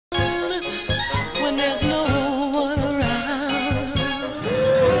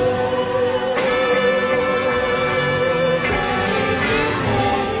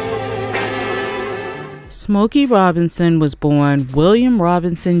Smokey Robinson was born William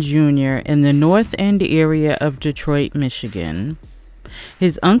Robinson Jr. in the North End area of Detroit, Michigan.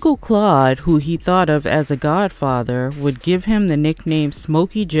 His uncle Claude, who he thought of as a godfather, would give him the nickname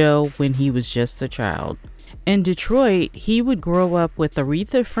Smokey Joe when he was just a child. In Detroit, he would grow up with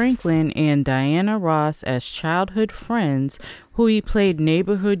Aretha Franklin and Diana Ross as childhood friends who he played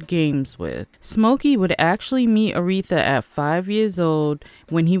neighborhood games with. Smokey would actually meet Aretha at 5 years old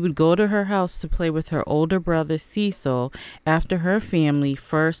when he would go to her house to play with her older brother Cecil after her family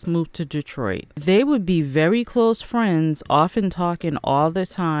first moved to Detroit. They would be very close friends, often talking all the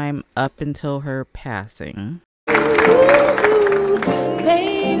time up until her passing.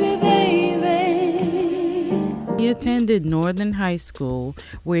 He attended Northern High School,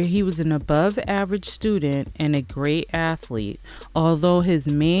 where he was an above-average student and a great athlete, although his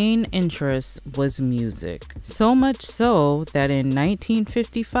main interest was music. So much so that in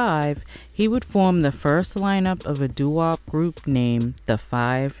 1955, he would form the first lineup of a doo-wop group named the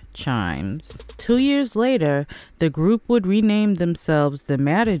Five Chimes. 2 years later, the group would rename themselves the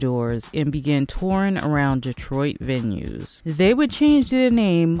Matadors and begin touring around Detroit venues. They would change their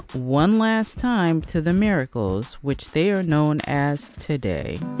name one last time to the Miracles, which they are known as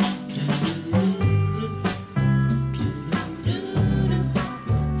today.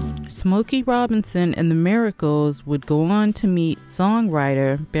 Smokey Robinson and the Miracles would go on to meet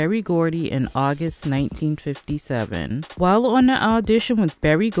songwriter Berry Gordy in August 1957. While on the audition with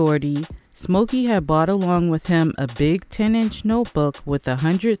Berry Gordy, Smokey had brought along with him a big 10-inch notebook with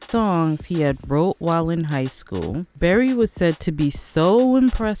 100 songs he had wrote while in high school. Berry was said to be so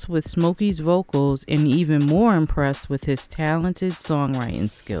impressed with Smokey's vocals and even more impressed with his talented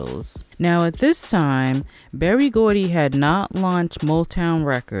songwriting skills. Now at this time, Berry Gordy had not launched Motown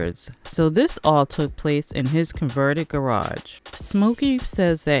Records, so this all took place in his converted garage. Smokey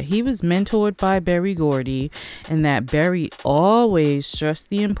says that he was mentored by Berry Gordy and that Berry always stressed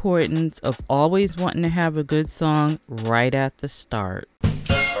the importance of always wanting to have a good song right at the start.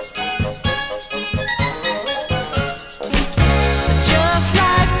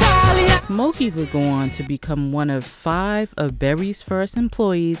 Smokey would go on to become one of 5 of Berry's first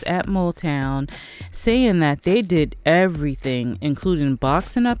employees at Motown, saying that they did everything, including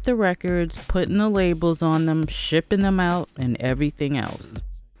boxing up the records, putting the labels on them, shipping them out, and everything else.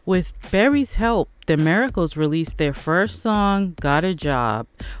 With Berry's help, the Miracles released their first song, Got a Job,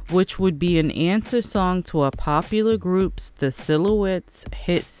 which would be an answer song to a popular group's The Silhouettes'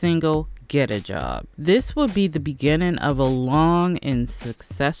 hit single, Get a Job. This would be the beginning of a long and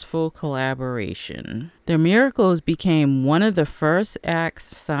successful collaboration. The Miracles became one of the first acts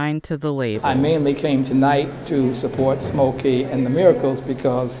signed to the label. I mainly came tonight to support Smokey and the Miracles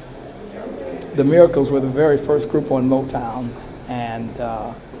because the Miracles were the very first group on Motown, and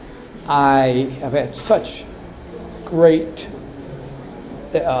I have had such great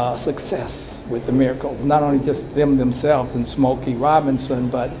success with the Miracles, not only just them themselves and Smokey Robinson,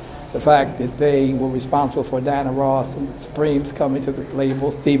 but the fact that they were responsible for Diana Ross and the Supremes coming to the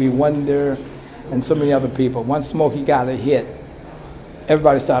label, Stevie Wonder, and so many other people. Once Smokey got a hit,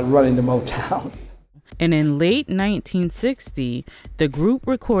 everybody started running to Motown. And in late 1960, the group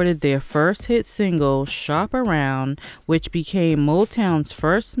recorded their first hit single, Shop Around, which became Motown's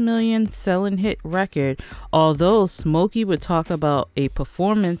first million-selling hit record, although Smokey would talk about a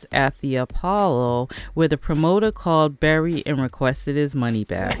performance at the Apollo where the promoter called Berry and requested his money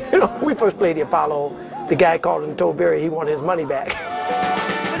back. You know, when we first played the Apollo, the guy called and told Berry he wanted his money back.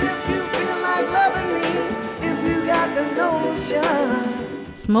 But if you feel like loving me, if you got the notion.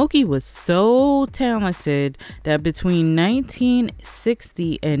 Smokey was so talented that between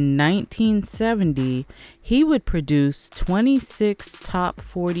 1960 and 1970, he would produce 26 top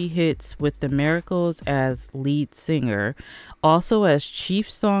 40 hits with the Miracles as lead singer, also as chief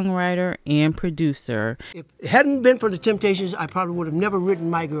songwriter and producer. If it hadn't been for the Temptations, I probably would have never written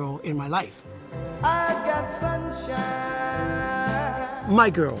My Girl in my life. I got sunshine. My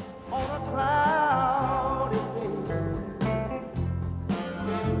Girl. On a cloudy day.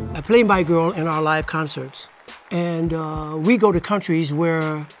 I play My Girl in our live concerts, and we go to countries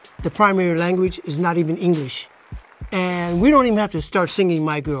where the primary language is not even English, and we don't even have to start singing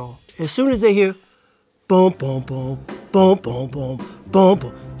My Girl. As soon as they hear boom, boom, boom, boom, boom, boom, boom,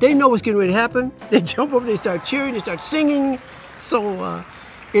 boom, they know what's getting ready to happen. They jump over, they start cheering, they start singing. So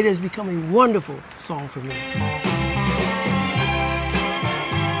it has become a wonderful song for me.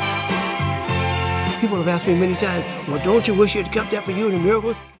 People have asked me many times, well, don't you wish you had kept that for you and the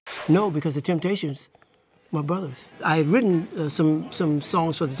Miracles? No, because the Temptations, my brothers. I had written some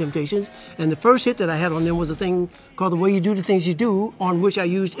songs for the Temptations, and the first hit that I had on them was a thing called The Way You Do the Things You Do, on which I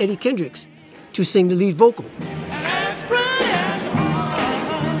used Eddie Kendricks to sing the lead vocal.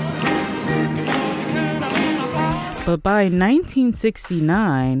 But by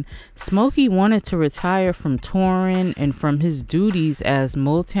 1969, Smokey wanted to retire from touring and from his duties as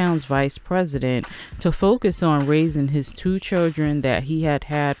Motown's vice president to focus on raising his 2 children that he had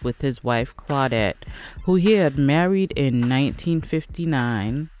had with his wife Claudette, who he had married in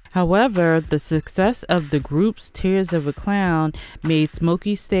 1959. However, the success of the group's Tears of a Clown made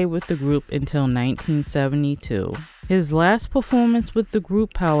Smokey stay with the group until 1972. His last performance with the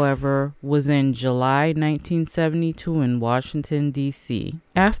group, however, was in July 1972 in Washington, D.C.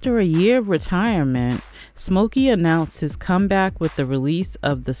 After a year of retirement, Smokey announced his comeback with the release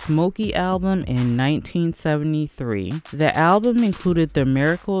of the Smokey album in 1973. The album included the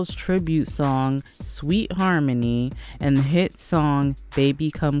Miracles tribute song, Sweet Harmony, and the hit song, Baby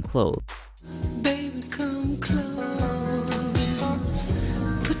Come Close. Baby, come close,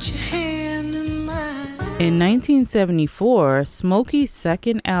 put your hand in mine. In 1974, Smokey's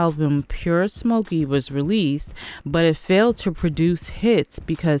second album, Pure Smokey, was released, but it failed to produce hits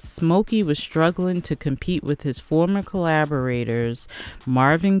because Smokey was struggling to compete with his former collaborators,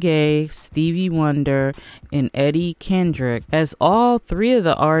 Marvin Gaye, Stevie Wonder, and Eddie Kendrick, as all 3 of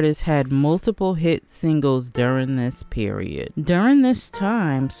the artists had multiple hit singles during this period. During this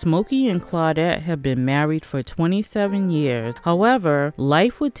time, Smokey and Claudette had been married for 27 years. However,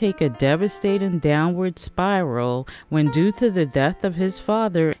 life would take a devastating downward spiral when, due to the death of his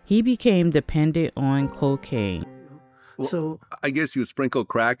father, he became dependent on cocaine. Well, So I guess you would sprinkle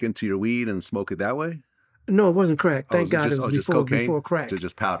crack into your weed and smoke it that way? no, it wasn't crack. Thank was it God just- it was just before, cocaine? before crack.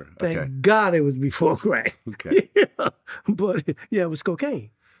 Just powder. Thank Okay. God it was before crack. Okay. Yeah. But yeah, it was cocaine.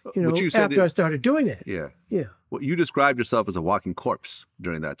 You know, But you said after it- I started doing that. Yeah. Yeah. Well, you described yourself as a walking corpse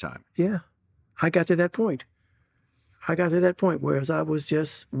during that time. Yeah. I got to that point. I got to that point where I was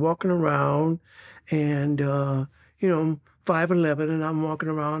just walking around and, you know, I'm 5'11" and I'm walking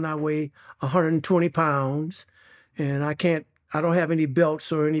around. I weigh 120 pounds and I don't have any belts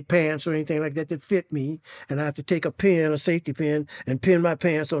or any pants or anything like that that fit me. And I have to take a pin, a safety pin, and pin my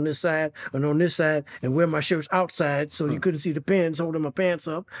pants on this side and on this side and wear my shirts outside so you couldn't see the pins holding my pants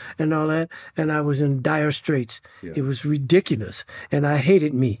up and all that. And I was in dire straits. Yeah. It was ridiculous. And I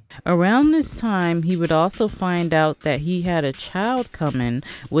hated me. Around this time, he would also find out that he had a child coming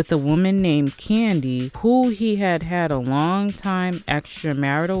with a woman named Candy, who he had had a long-time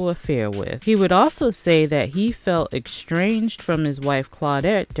extramarital affair with. He would also say that he felt estranged from his wife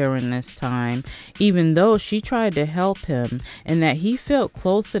Claudette during this time, even though she tried to help him, and that he felt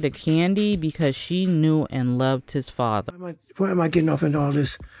closer to Candy because she knew and loved his father. Why am I getting off into all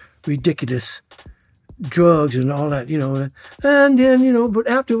this ridiculous drugs and all that, you know? And then, you know, but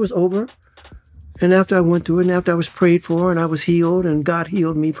after it was over, and after I went through it, and after I was prayed for, and I was healed, and God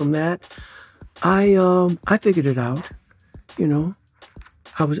healed me from that, I figured it out. You know,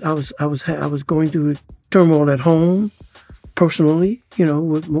 I was going through turmoil at home, personally. You know,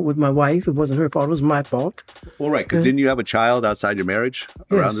 with my wife. It wasn't her fault; it was my fault. Well, right, because didn't you have a child outside your marriage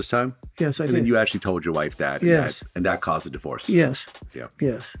around Yes. this time? Yes, I And did. then you actually told your wife that. Yes. And that caused a divorce. Yes. Yeah.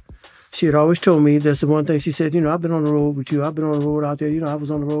 Yes. She had always told me, that's the one thing she said, you know, I've been on the road with you. I've been on the road out there. You know, I was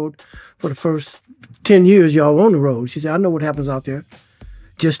on the road for the first 10 years y'all were on the road. She said, I know what happens out there.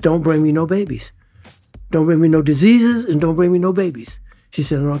 Just don't bring me no babies. Don't bring me no diseases and don't bring me no babies. She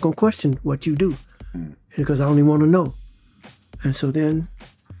said, I'm not going to question what you do because I only want to know. And so then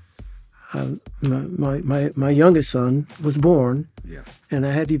my youngest son was born, Yeah. and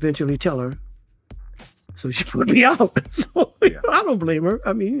I had to eventually tell her. So she put me out. So I don't blame her.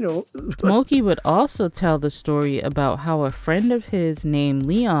 I mean, you know. Smokey would also tell the story about how a friend of his named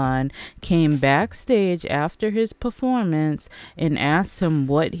Leon came backstage after his performance and asked him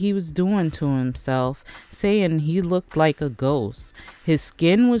what he was doing to himself, saying he looked like a ghost. His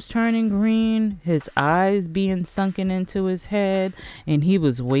skin was turning green, his eyes being sunken into his head, and he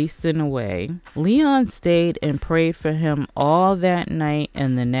was wasting away. Leon stayed and prayed for him all that night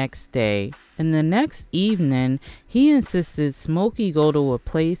and the next day. And the next evening, he insisted Smokey go to a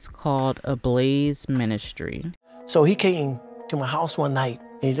place called a Blaze Ministry. So he came to my house one night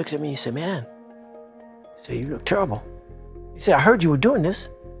and he looked at me and he said, man, he said, you look terrible. He said, I heard you were doing this,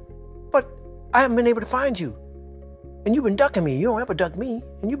 but I haven't been able to find you. And you've been ducking me. You don't ever duck me.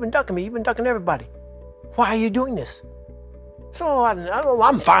 And you've been ducking me. You've been ducking everybody. Why are you doing this? So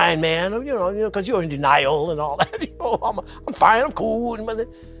I'm fine, man. You know, because you're in denial and all that. You know, I'm fine. I'm cool.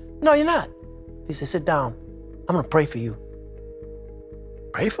 No, you're not. He said, sit down. I'm going to pray for you.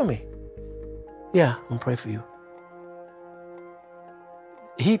 Pray for me? Yeah, I'm going to pray for you.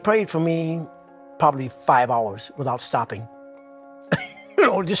 He prayed for me probably 5 hours without stopping. You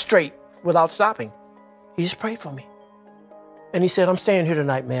know, just straight. without stopping. He just prayed for me. And he said, I'm staying here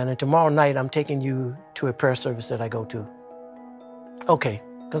tonight, man, and tomorrow night I'm taking you to a prayer service that I go to. Okay,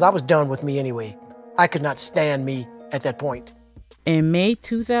 because I was done with me anyway. I could not stand me at that point. In May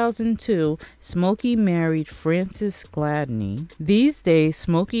 2002, Smokey married Frances Gladney. These days,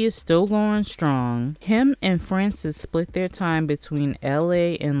 Smokey is still going strong. Him and Frances split their time between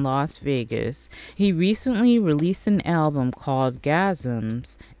LA and Las Vegas. He recently released an album called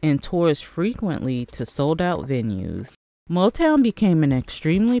Gasms and tours frequently to sold-out venues. Motown became an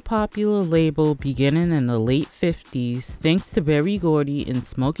extremely popular label beginning in the late 50s thanks to Berry Gordy and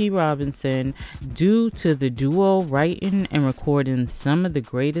Smokey Robinson, due to the duo writing and recording some of the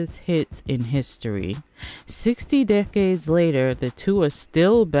greatest hits in history. 60 decades later, the two are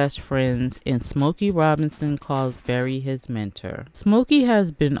still best friends, and Smokey Robinson calls Berry his mentor. Smokey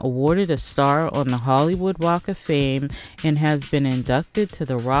has been awarded a star on the Hollywood Walk of Fame and has been inducted to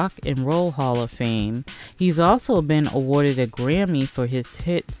the Rock and Roll Hall of Fame. He's also been awarded a Grammy for his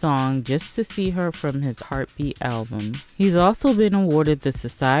hit song Just to See Her from his Heartbeat album. He's also been awarded the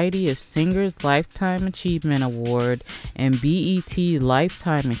Society of Singers Lifetime Achievement Award and BET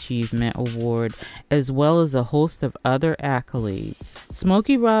Lifetime Achievement Award, as well as a host of other accolades.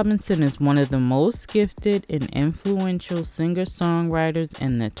 Smokey Robinson is one of the most gifted and influential singer-songwriters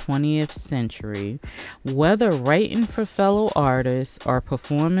in the 20th century. Whether writing for fellow artists or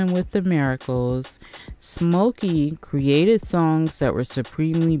performing with the Miracles, Smokey created songs that were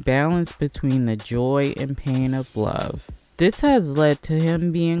supremely balanced between the joy and pain of love. This has led to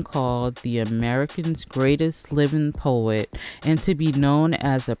him being called the American's greatest living poet and to be known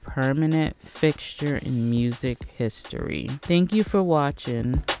as a permanent fixture in music history. Thank you for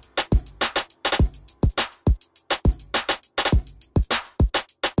watching.